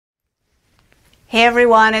Hey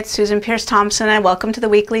everyone, it's Susan Pierce Thompson and welcome to the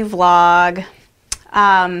weekly vlog.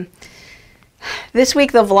 This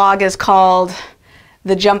week the vlog is called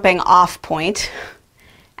The Jumping Off Point,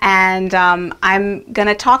 and I'm going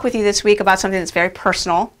to talk with you this week about something that's very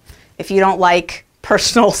personal. If you don't like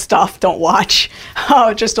personal stuff, don't watch.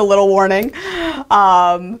 Just a little warning.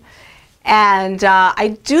 I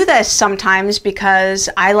do this sometimes because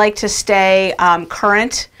I like to stay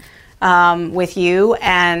current with you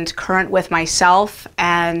and current with myself,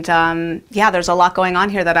 and yeah, there's a lot going on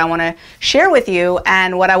here that I want to share with you.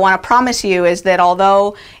 And what I want to promise you is that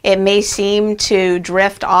although it may seem to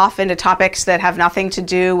drift off into topics that have nothing to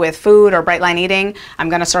do with food or bright line eating, I'm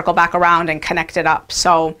going to circle back around and connect it up.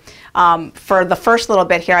 So for the first little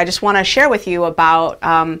bit here, I just want to share with you about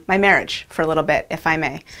my marriage for a little bit, if I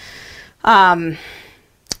may. I've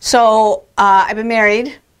been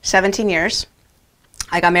married 17 years.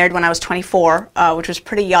 I got married when I was 24, which was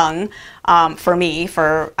pretty young for me.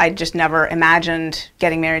 I just never imagined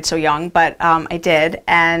getting married so young, but I did.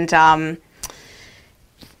 And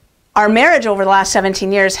our marriage over the last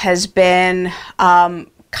 17 years has been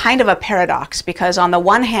kind of a paradox, because on the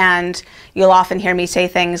one hand, you'll often hear me say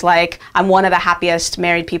things like, I'm one of the happiest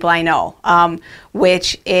married people I know,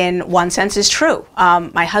 which in one sense is true.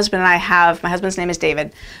 My husband's name is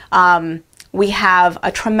David. We have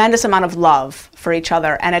a tremendous amount of love for each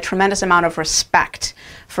other and a tremendous amount of respect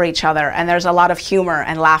for each other. And there's a lot of humor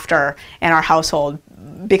and laughter in our household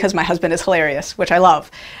because my husband is hilarious, which I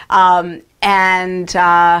love. Yeah,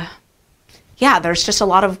 there's just a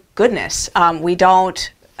lot of goodness. We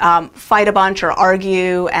don't fight a bunch or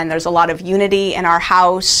argue, and there's a lot of unity in our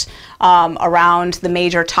house around the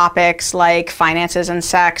major topics like finances and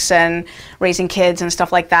sex and raising kids and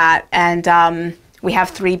stuff like that. And we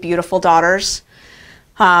have 3 beautiful daughters.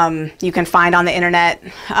 You can find on the internet,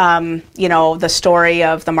 the story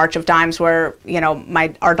of the March of Dimes, where,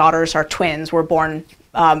 our daughters are twins, were born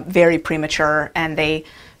very premature, and they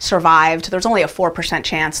survived. There's only a 4%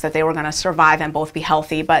 chance that they were going to survive and both be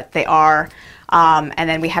healthy, but they are. And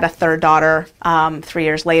then we had a 3rd daughter 3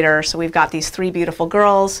 years later. So we've got these 3 beautiful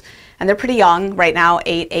girls, and they're pretty young right now,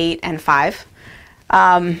 8, and 5.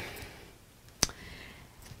 So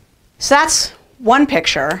that's one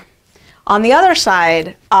picture. On the other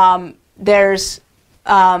side, there's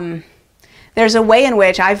a way in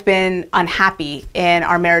which I've been unhappy in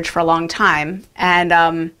our marriage for a long time, and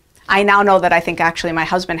I now know that I think actually my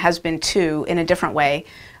husband has been too, in a different way.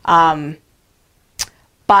 But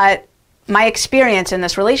my experience in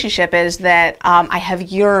this relationship is that I have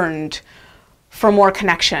yearned for more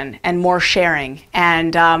connection and more sharing.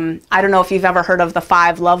 And I don't know if you've ever heard of the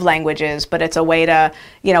 5 love languages, but it's a way to,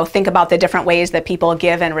 think about the different ways that people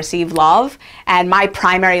give and receive love. And my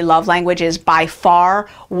primary love language is by far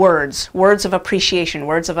words of appreciation,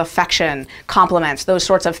 words of affection, compliments, those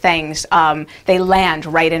sorts of things. They land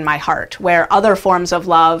right in my heart, where other forms of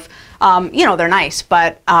love, they're nice,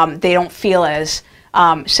 but they don't feel as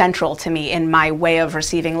central to me in my way of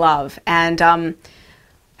receiving love.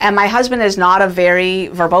 And my husband is not a very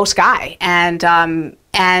verbose guy, and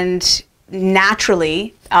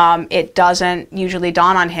naturally, it doesn't usually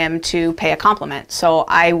dawn on him to pay a compliment. So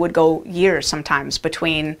I would go years sometimes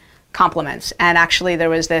between compliments. And actually, there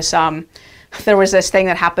was this thing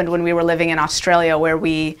that happened when we were living in Australia, where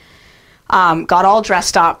we got all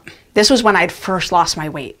dressed up. This was when I'd first lost my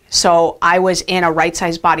weight. So I was in a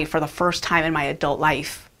right-sized body for the first time in my adult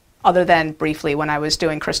life, other than briefly when I was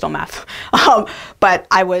doing crystal meth. But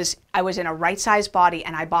I was in a right-sized body,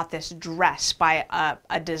 and I bought this dress by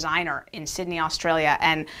a designer in Sydney, Australia,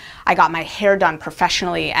 and I got my hair done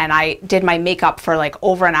professionally, and I did my makeup for like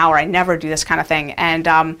over an hour. I never do this kind of thing. And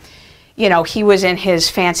he was in his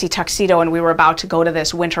fancy tuxedo, and we were about to go to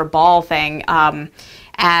this winter ball thing.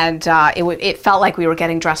 It felt like we were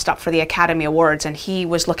getting dressed up for the Academy Awards, and he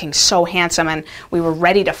was looking so handsome, and we were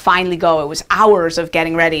ready to finally go. It was hours of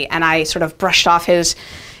getting ready, and I sort of brushed off his,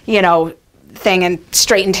 thing and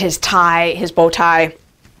straightened his bow tie,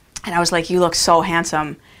 and I was like, "You look so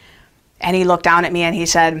handsome." And he looked down at me and he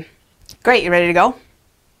said, "Great, you ready to go?"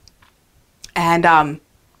 And I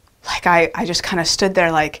just kind of stood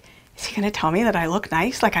there like, is he going to tell me that I look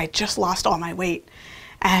nice? Like, I just lost all my weight.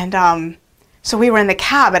 And so we were in the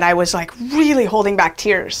cab, and I was like really holding back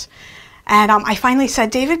tears. And I finally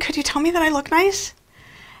said, "David, could you tell me that I look nice?"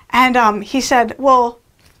 And he said, "Well,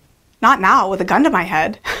 not now with a gun to my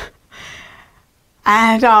head."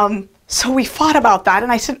 And so we fought about that.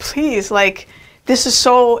 And I said, "Please, like,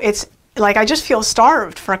 it's like, I just feel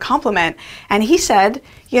starved for a compliment." And he said,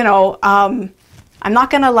 I'm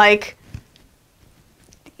not going to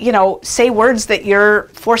say words that you're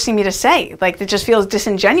forcing me to say. Like, it just feels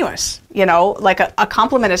disingenuous, like a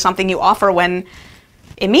compliment is something you offer when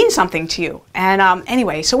it means something to you. And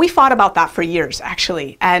anyway, so we fought about that for years,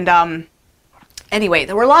 actually. And anyway,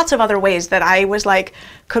 there were lots of other ways that I was like,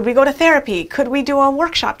 could we go to therapy? Could we do a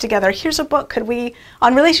workshop together? Here's a book.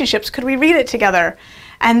 On relationships, could we read it together?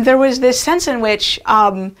 And there was this sense in which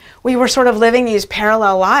we were sort of living these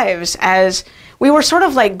parallel lives, as we were sort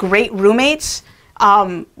of like great roommates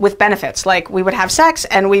with benefits. Like, we would have sex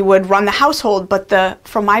and we would run the household, but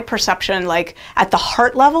from my perception, like at the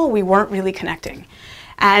heart level, we weren't really connecting.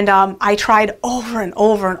 And I tried over and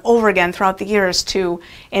over and over again throughout the years to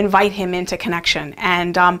invite him into connection.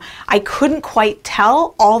 And I couldn't quite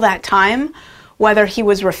tell all that time whether he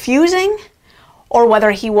was refusing or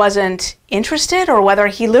whether he wasn't interested or whether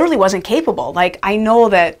he literally wasn't capable. Like, I know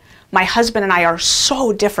that my husband and I are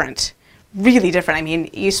so different, really different. I mean,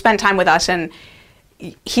 you spend time with us and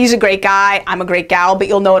he's a great guy, I'm a great gal, but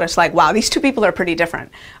you'll notice, like, wow, these two people are pretty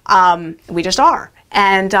different. We just are.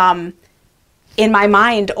 And in my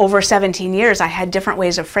mind, over 17 years, I had different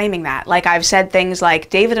ways of framing that. Like, I've said things like,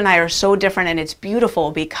 David and I are so different and it's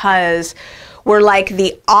beautiful because we're like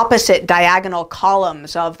the opposite diagonal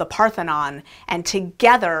columns of the Parthenon, and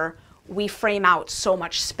together we frame out so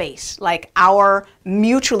much space. Like, our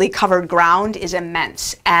mutually covered ground is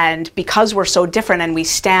immense. And because we're so different and we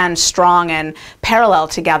stand strong and parallel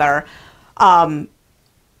together,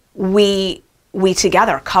 we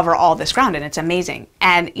together cover all this ground, and it's amazing.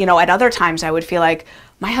 And, at other times I would feel like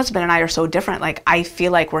my husband and I are so different. Like, I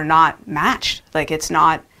feel like we're not matched. Like, it's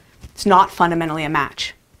not fundamentally a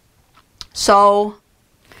match. So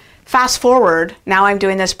fast forward, now I'm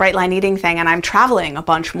doing this Bright Line Eating thing and I'm traveling a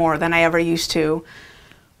bunch more than I ever used to.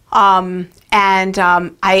 I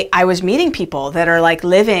was meeting people that are like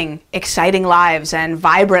living exciting lives and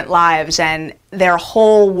vibrant lives, and their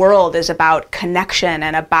whole world is about connection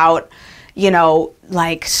and about,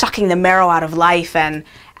 like sucking the marrow out of life. And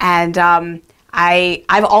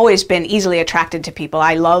I've always been easily attracted to people.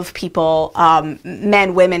 I love people,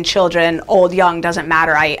 men, women, children, old, young, doesn't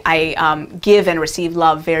matter. I give and receive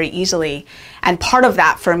love very easily. And part of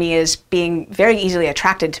that for me is being very easily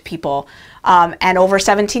attracted to people. And over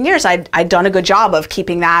 17 years, I'd done a good job of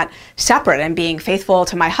keeping that separate and being faithful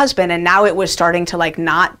to my husband. And now it was starting to like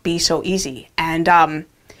not be so easy. And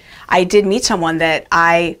I did meet someone that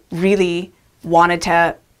I really wanted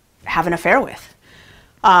to have an affair with.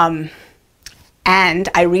 And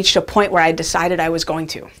I reached a point where I decided I was going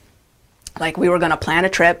to. Like, we were going to plan a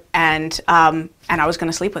trip, and I was going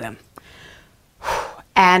to sleep with him.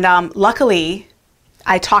 And luckily,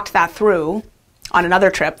 I talked that through on another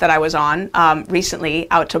trip that I was on recently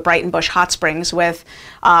out to Brighton Bush Hot Springs with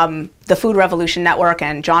the Food Revolution Network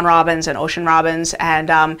and John Robbins and Ocean Robbins.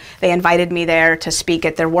 And they invited me there to speak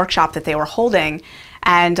at their workshop that they were holding.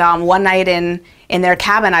 And one night in their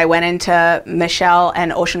cabin, I went into Michelle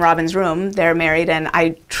and Ocean Robbins' room. They're married, and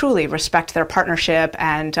I truly respect their partnership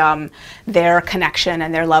and their connection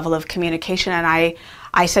and their level of communication. And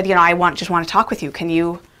I said, I just want to talk with you. Can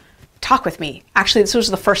you talk with me? Actually, this was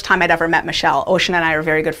the first time I'd ever met Michelle. Ocean and I are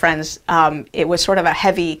very good friends. It was sort of a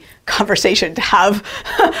heavy conversation to have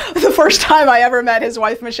the first time I ever met his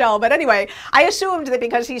wife, Michelle. But anyway, I assumed that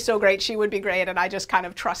because he's so great, she would be great. And I just kind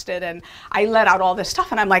of trusted, and I let out all this stuff.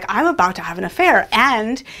 And I'm like, I'm about to have an affair.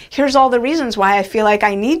 And here's all the reasons why I feel like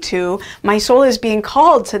I need to. My soul is being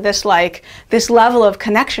called to this level of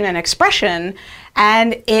connection and expression.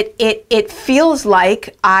 And it feels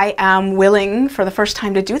like I am willing for the first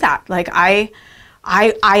time to do that. Like, I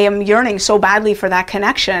am yearning so badly for that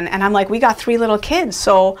connection. And I'm like, we got 3 little kids.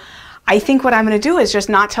 So I think what I'm going to do is just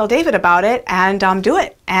not tell David about it and do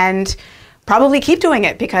it. And probably keep doing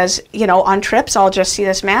it because, on trips, I'll just see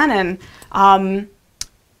this man and,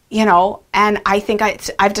 and I think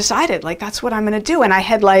I've decided, like, that's what I'm going to do. And I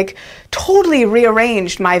had, like, totally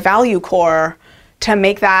rearranged my value core to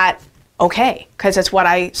make that okay, because it's what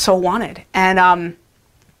I so wanted. And,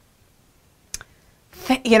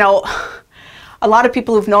 a lot of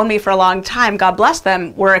people who've known me for a long time, God bless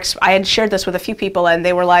them, I had shared this with a few people, and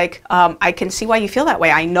they were like, I can see why you feel that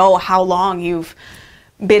way. I know how long you've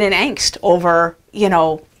been in angst over,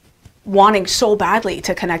 wanting so badly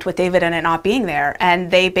to connect with David and it not being there.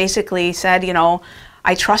 And they basically said,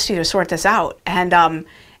 I trust you to sort this out. And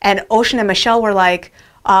Ocean and Michelle were like,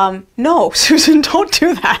 no, Susan, don't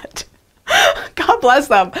do that. God bless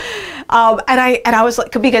them. And I was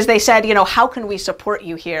like, because they said, how can we support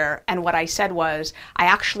you here? And what I said was, I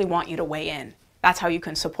actually want you to weigh in. That's how you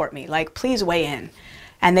can support me. Like, please weigh in.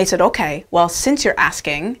 And they said, okay, well, since you're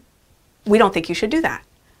asking, we don't think you should do that.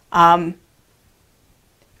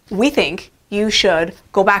 We think you should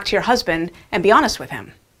go back to your husband and be honest with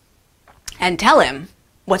him and tell him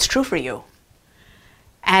what's true for you.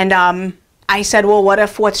 And I said, well, what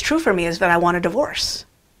if what's true for me is that I want a divorce?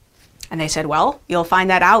 And they said, well, you'll find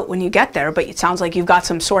that out when you get there, but it sounds like you've got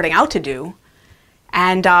some sorting out to do.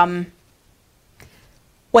 And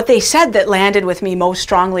what they said that landed with me most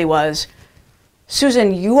strongly was,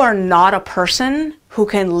 Susan, you are not a person who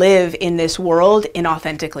can live in this world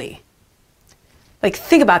inauthentically. Like,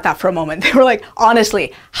 think about that for a moment. They were like,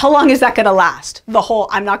 honestly, how long is that going to last? The whole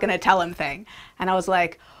I'm not going to tell him thing. And I was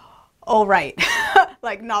like, oh, right.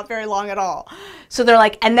 Like, not very long at all. So they're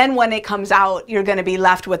like, and then when it comes out, you're going to be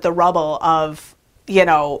left with the rubble of, you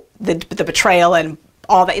know, the betrayal and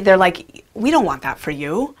all that. They're like, we don't want that for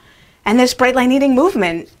you. And this Bright Line Eating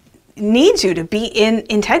movement needs you to be in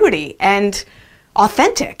integrity and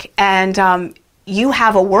authentic. And you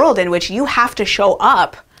have a world in which you have to show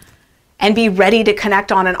up and be ready to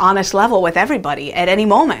connect on an honest level with everybody at any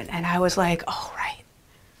moment. And I was like, oh, right.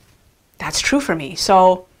 That's true for me.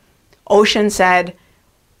 So Ocean said,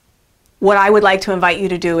 what I would like to invite you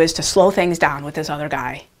to do is to slow things down with this other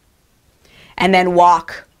guy and then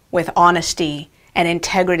walk with honesty and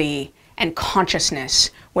integrity and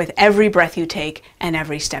consciousness with every breath you take and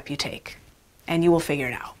every step you take. And you will figure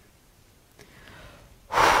it out.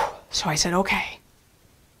 So I said, okay.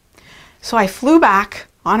 So I flew back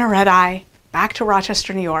on a red eye back to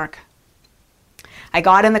Rochester, New York. I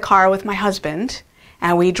got in the car with my husband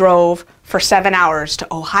and we drove for 7 hours to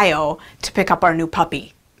Ohio to pick up our new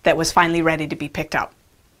puppy that was finally ready to be picked up.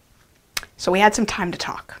 So we had some time to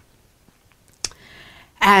talk.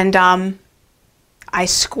 And I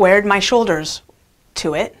squared my shoulders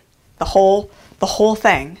to it, the whole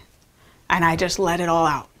thing, and I just let it all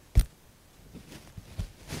out.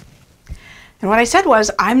 And what I said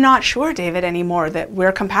was, I'm not sure, David, anymore that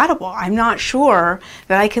we're compatible. I'm not sure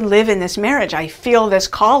that I can live in this marriage. I feel this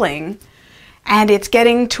calling, and it's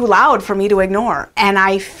getting too loud for me to ignore. And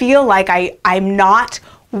I feel like I'm not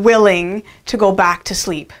willing to go back to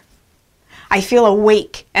sleep. I feel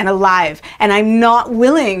awake and alive, and I'm not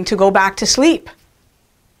willing to go back to sleep.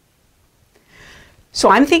 So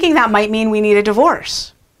I'm thinking that might mean we need a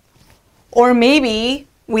divorce. Or maybe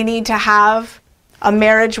we need to have a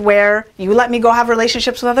marriage where you let me go have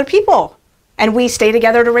relationships with other people and we stay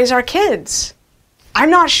together to raise our kids.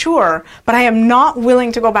 I'm not sure, but I am not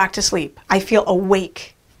willing to go back to sleep. I feel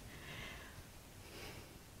awake.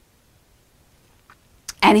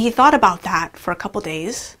 And he thought about that for a couple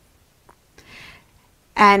days.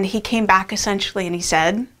 And he came back essentially and he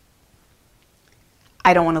said,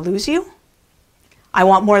 I don't want to lose you. I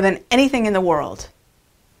want more than anything in the world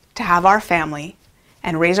to have our family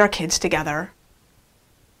and raise our kids together.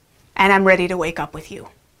 And I'm ready to wake up with you.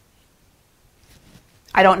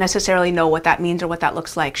 I don't necessarily know what that means or what that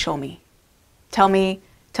looks like. Show me. Tell me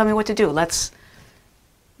what to do. Let's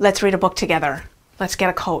read a book together. Let's get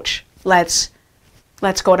a coach. Let's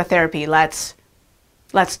go to therapy. Let's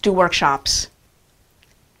do workshops.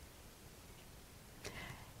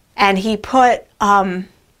 And he put a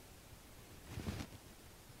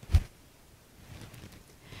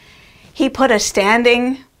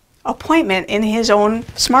standing appointment in his own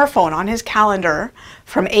smartphone on his calendar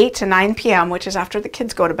from 8 to 9 p.m., which is after the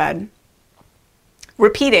kids go to bed,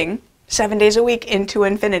 repeating 7 days a week into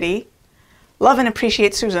infinity, love and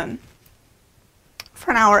appreciate Susan,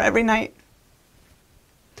 for an hour every night.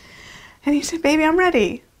 And he said, baby, I'm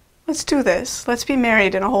ready. Let's do this. Let's be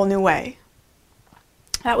married in a whole new way.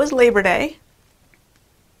 That was Labor Day.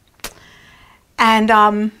 And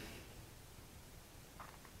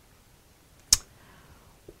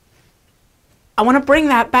I want to bring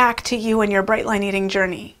that back to you and your Bright Line Eating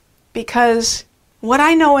journey, because what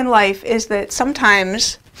I know in life is that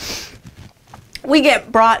sometimes we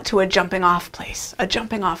get brought to a jumping off place, a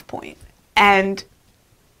jumping off point, and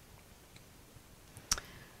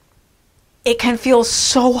it can feel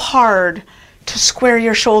so hard to square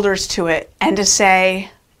your shoulders to it and to say,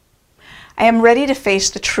 I am ready to face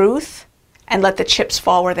the truth and let the chips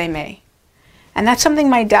fall where they may. And that's something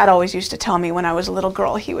my dad always used to tell me when I was a little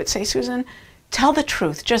girl. He would say, Susan, tell the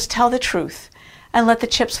truth, just tell the truth, and let the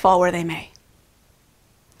chips fall where they may.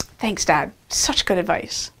 Thanks, Dad. Such good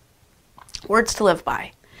advice. Words to live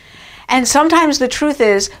by. And sometimes the truth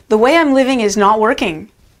is, the way I'm living is not working.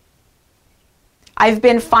 I've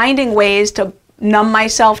been finding ways to numb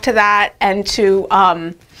myself to that and to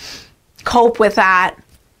cope with that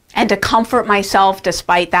and to comfort myself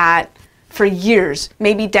despite that for years,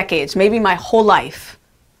 maybe decades, maybe my whole life.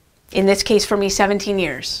 In this case, for me, 17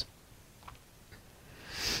 years.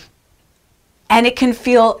 And it can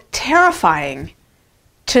feel terrifying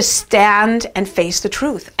to stand and face the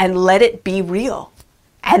truth and let it be real.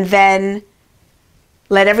 And then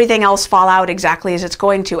let everything else fall out exactly as it's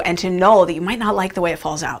going to, and to know that you might not like the way it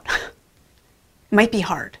falls out. It might be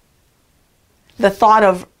hard. The thought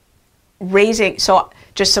of raising, so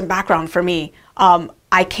just some background for me,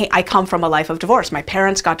 I come from a life of divorce. My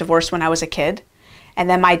parents got divorced when I was a kid, and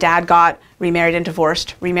then my dad got remarried and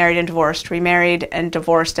divorced, remarried and divorced, remarried and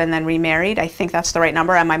divorced, and then remarried. I think that's the right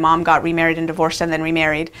number. And my mom got remarried and divorced and then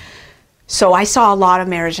remarried. So I saw a lot of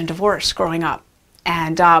marriage and divorce growing up.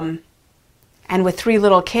 And with 3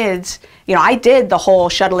 little kids, you know, I did the whole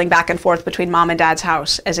shuttling back and forth between mom and dad's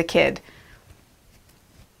house as a kid.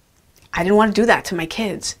 I didn't want to do that to my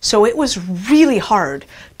kids. So it was really hard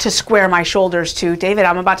to square my shoulders to, David,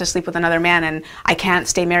 I'm about to sleep with another man and I can't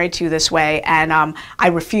stay married to you this way. And I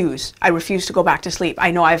refuse. I refuse to go back to sleep.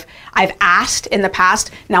 I know I've asked in the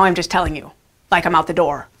past. Now I'm just telling you, like I'm out the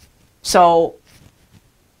door. So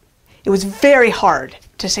it was very hard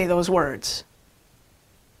to say those words.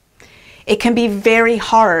 It can be very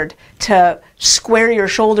hard to square your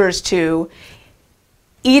shoulders to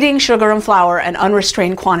eating sugar and flour and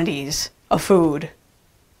unrestrained quantities of food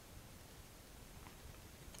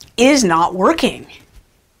is not working.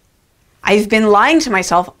 I've been lying to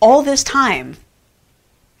myself all this time,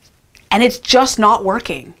 and it's just not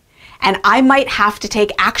working. And I might have to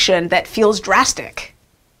take action that feels drastic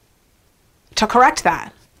to correct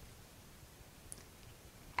that.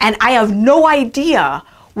 And I have no idea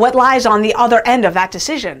what lies on the other end of that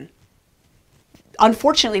decision.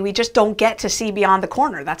 Unfortunately, we just don't get to see beyond the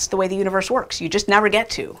corner. That's the way the universe works. You just never get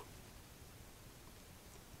to.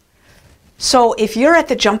 So if you're at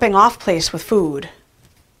the jumping off place with food,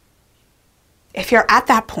 if you're at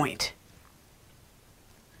that point,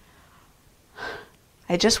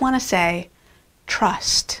 I just want to say,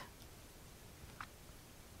 trust.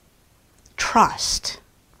 Trust.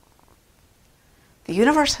 The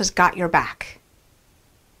universe has got your back.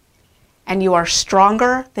 And you are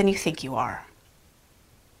stronger than you think you are.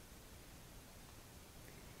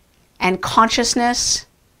 And consciousness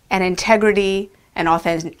and integrity and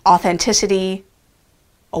authenticity,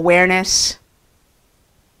 awareness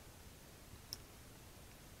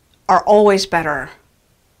are always better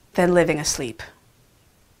than living asleep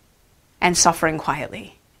and suffering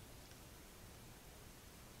quietly.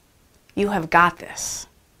 You have got this.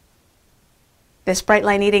 This bright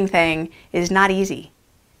line eating thing is not easy.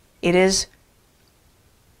 It is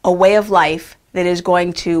a way of life that is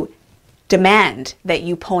going to demand that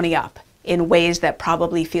you pony up in ways that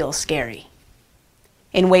probably feel scary,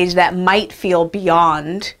 in ways that might feel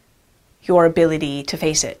beyond your ability to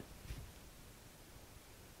face it.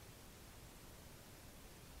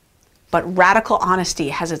 But radical honesty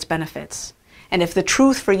has its benefits. And if the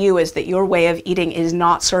truth for you is that your way of eating is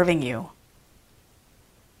not serving you,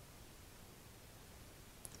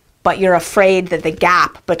 but you're afraid that the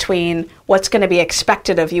gap between what's going to be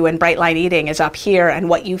expected of you in bright line eating is up here and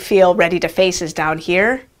what you feel ready to face is down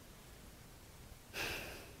here,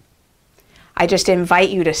 I just invite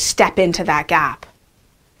you to step into that gap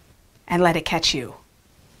and let it catch you.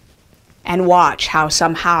 And watch how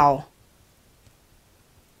somehow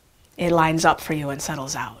it lines up for you and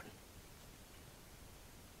settles out.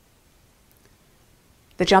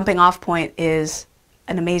 The jumping off point is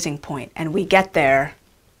an amazing point, and we get there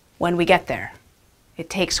when we get there. It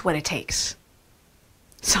takes what it takes.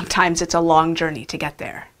 Sometimes it's a long journey to get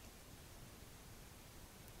there.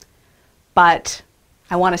 But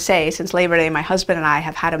I want to say, since Labor Day, my husband and I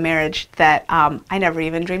have had a marriage that I never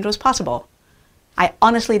even dreamed was possible. I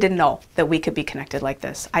honestly didn't know that we could be connected like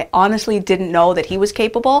this. I honestly didn't know that he was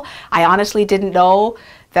capable. I honestly didn't know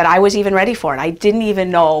that I was even ready for it. I didn't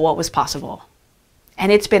even know what was possible.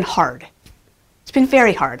 And it's been hard. It's been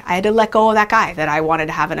very hard. I had to let go of that guy that I wanted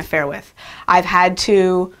to have an affair with. I've had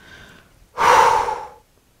to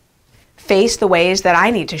face the ways that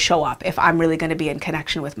I need to show up if I'm really going to be in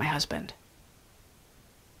connection with my husband.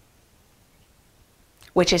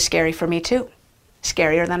 Which is scary for me too.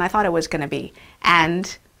 Scarier than I thought it was going to be.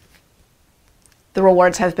 And the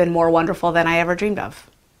rewards have been more wonderful than I ever dreamed of.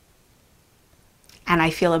 And I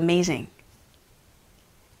feel amazing.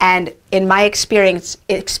 And in my experience,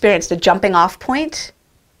 the jumping off point,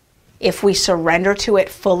 if we surrender to it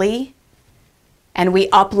fully and we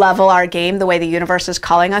up level our game the way the universe is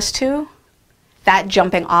calling us to, that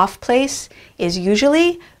jumping off place is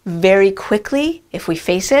usually very quickly, if we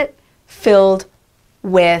face it, filled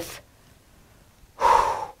with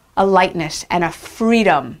a lightness and a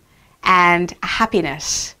freedom and a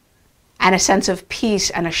happiness and a sense of peace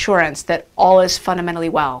and assurance that all is fundamentally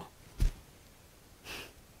well.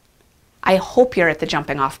 I hope you're at the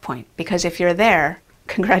jumping off point, because if you're there,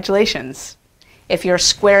 congratulations. If you're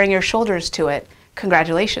squaring your shoulders to it,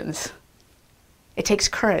 congratulations. It takes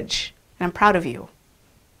courage, and I'm proud of you.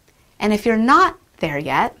 And if you're not there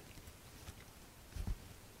yet,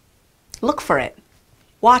 look for it.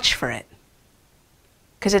 Watch for it.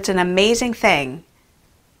 Because it's an amazing thing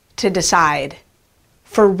to decide,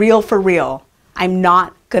 for real, I'm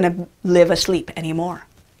not going to live asleep anymore.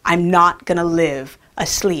 I'm not going to live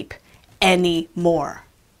asleep anymore.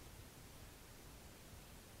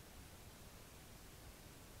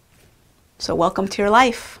 So welcome to your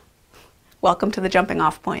life. Welcome to the jumping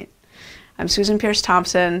off point. I'm Susan Peirce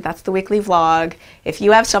Thompson. That's the weekly vlog. If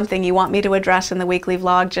you have something you want me to address in the weekly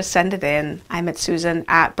vlog, just send it in. I'm at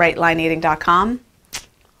susan@brightlineeating.com.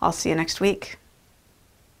 I'll see you next week.